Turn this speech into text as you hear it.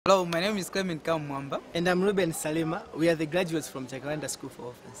Hello, my name is Clement. And I'm Reuben Salima. We are the graduates from Jacaranda School for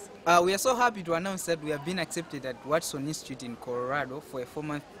Orphans. We are so happy to announce that we have been accepted at Watson Institute in Colorado for a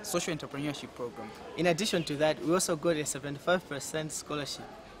 4-month social entrepreneurship program. In addition to that, we also got a 75% scholarship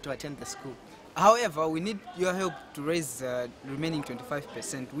to attend the school. However, we need your help to raise the remaining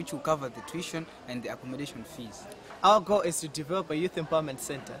 25%, which will cover the tuition and the accommodation fees. Our goal is to develop a youth empowerment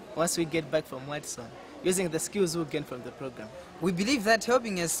center once we get back from Watson, using the skills we'll gain from the program. We believe that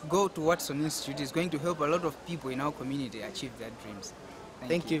helping us go to Watson Institute is going to help a lot of people in our community achieve their dreams.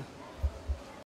 Thank you.